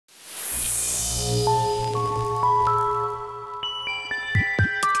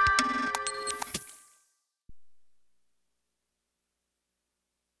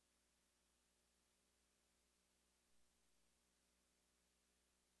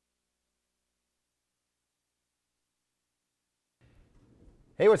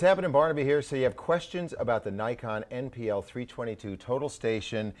Hey, what's happening? Barnaby here. So you have questions about the Nikon NPL 322 total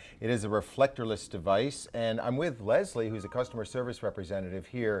station. It is a reflectorless device, and I'm with Leslie, who's a customer service representative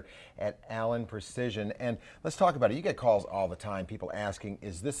here at Allen Precision. And let's talk about it. You get calls all the time, people asking,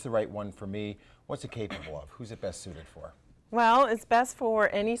 is this the right one for me? What's it capable of? Who's it best suited for? Well, it's best for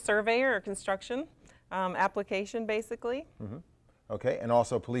any surveyor or construction application, basically. Okay, and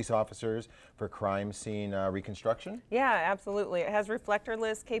also police officers for crime scene reconstruction? Yeah, absolutely. It has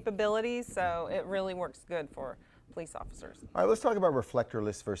reflectorless capabilities, so it really works good for police officers. All right, let's talk about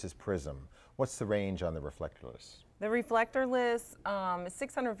reflectorless versus prism. What's the range on the reflectorless? The reflectorless is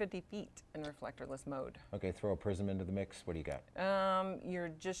 650 feet in reflectorless mode. Okay, throw a prism into the mix. What do you got?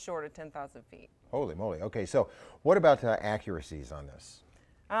 You're just short of 10,000 feet. Holy moly. Okay, so what about accuracies on this?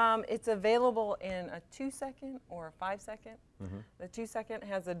 It's available in a 2-second or a 5-second. The 2-second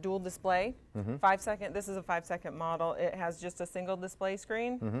has a dual display. 5-second, this is a 5-second model. It has just a single display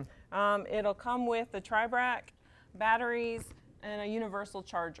screen. It'll come with the tri-brac, batteries, and a universal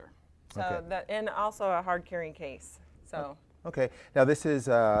charger. So and also a hard carrying case. So. Okay, now this is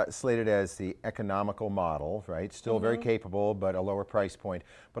slated as the economical model, right? Still very capable, but a lower price point.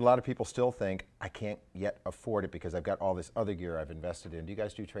 But a lot of people still think, I can't yet afford it because I've got all this other gear I've invested in. Do you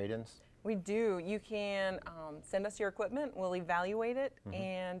guys do trade-ins? We do. You can send us your equipment, we'll evaluate it,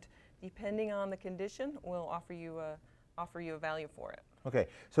 and depending on the condition, we'll offer you a value for it. Okay,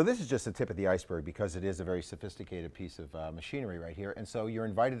 so this is just the tip of the iceberg because it is a very sophisticated piece of machinery right here, and so you're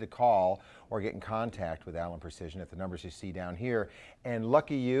invited to call or get in contact with Allen Precision at the numbers you see down here, and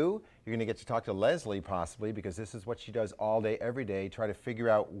lucky you, you're going to get to talk to Leslie possibly because this is what she does all day, every day, try to figure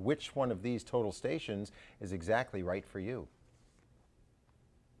out which one of these total stations is exactly right for you.